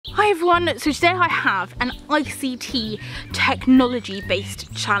everyone, so today I have an ICT technology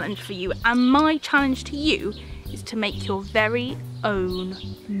based challenge for you, and my challenge to you is to make your very own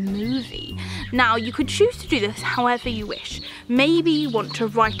movie. Now you could choose to do this however you wish. Maybe you want to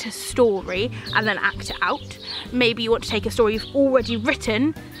write a story and then act it out. Maybe you want to take a story you've already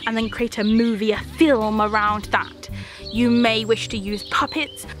written and then create a movie, a film around that. You may wish to use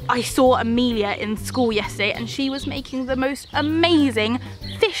puppets. I saw Amelia in school yesterday and she was making the most amazing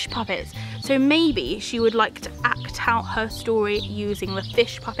fish puppets. So maybe she would like to act out her story using the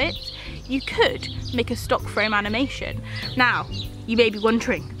fish puppets. You could make a stock frame animation. Now, you may be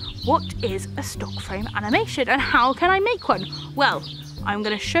wondering, what is a stock frame animation and how can I make one? Well, I'm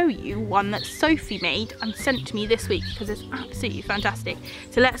going to show you one that Sophie made and sent to me this week because it's absolutely fantastic.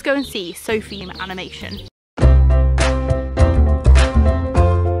 So let's go and see Sophie in animation.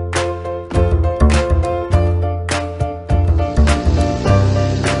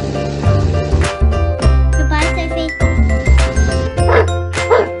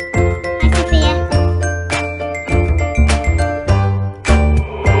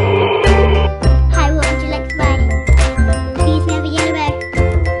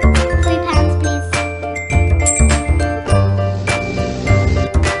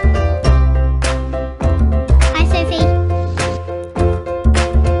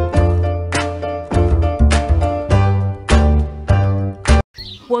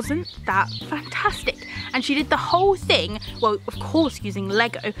 Wasn't that fantastic? And she did the whole thing, well, of course using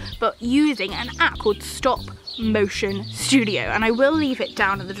Lego, but using an app called Stop Motion Studio, and I will leave it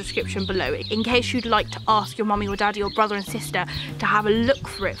down in the description below in case you'd like to ask your mummy or daddy or brother and sister to have a look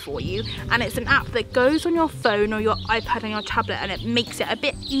for it for you. And it's an app that goes on your phone or your iPad or your tablet, and it makes it a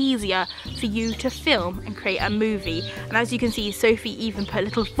bit easier for you to film and create a movie. And as you can see, Sophie even put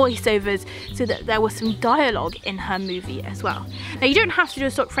little voiceovers so that there was some dialogue in her movie as well. Now you don't have to do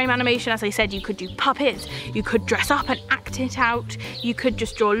a stock frame animation. As I said, you could do puppets, you could dress up and act it out, you could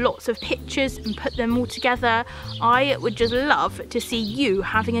just draw lots of pictures and put them all together. I would just love to see you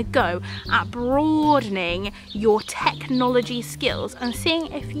having a go at broadening your technology skills and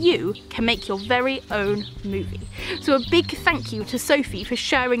seeing if you can make your very own movie. So a big thank you to Sophie for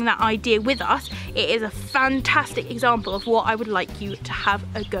sharing that idea with us. It is a fantastic example of what I would like you to have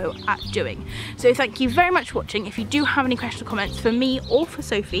a go at doing. So thank you very much for watching. If you do have any questions or comments for me or for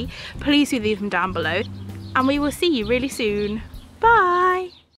Sophie, please do leave them down below, and we will see you really soon. Bye!